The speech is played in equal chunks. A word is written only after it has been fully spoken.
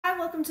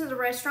welcome to the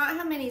restaurant.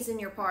 How many's in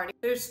your party?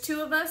 There's 2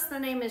 of us. The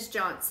name is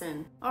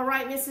Johnson. All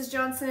right, Mrs.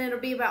 Johnson, it'll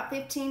be about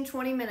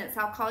 15-20 minutes.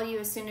 I'll call you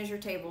as soon as your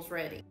table's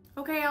ready.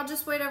 Okay, I'll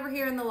just wait over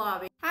here in the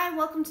lobby. Hi,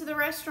 welcome to the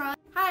restaurant.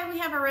 Hi, we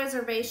have a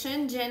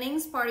reservation.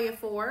 Jennings, party of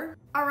 4.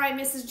 All right,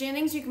 Mrs.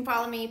 Jennings, you can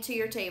follow me to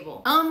your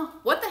table.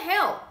 What the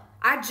hell?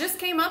 I just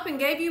came up and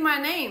gave you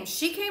my name.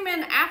 She came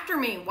in after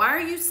me. Why are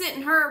you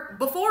sitting her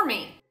before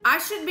me? I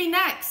should be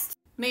next.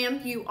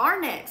 Ma'am, you are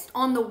next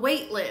on the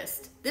wait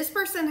list. This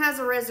person has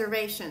a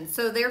reservation,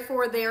 so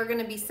therefore they are going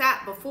to be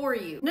sat before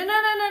you. No.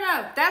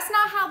 That's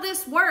not how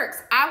this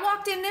works. I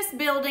walked in this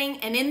building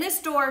and in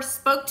this door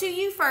spoke to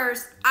you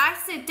first. I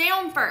sit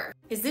down first.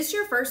 Is this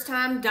your first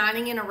time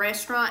dining in a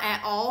restaurant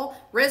at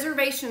all?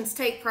 Reservations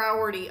take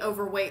priority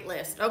over wait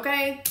list,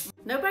 okay?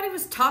 Nobody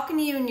was talking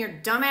to you in your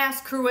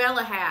dumbass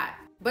Cruella hat.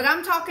 But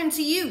I'm talking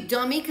to you,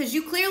 dummy, because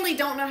you clearly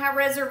don't know how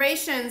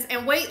reservations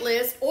and wait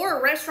lists or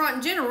a restaurant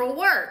in general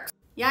works.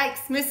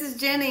 Yikes, Mrs.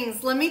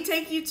 Jennings, let me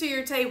take you to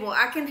your table.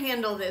 I can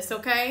handle this,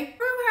 okay?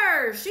 Screw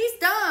her, she's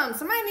dumb.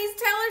 Somebody needs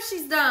to tell her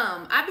she's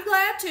dumb. I'd be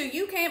glad to.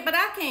 You can't, but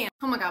I can.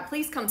 Oh my God,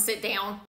 please come sit down.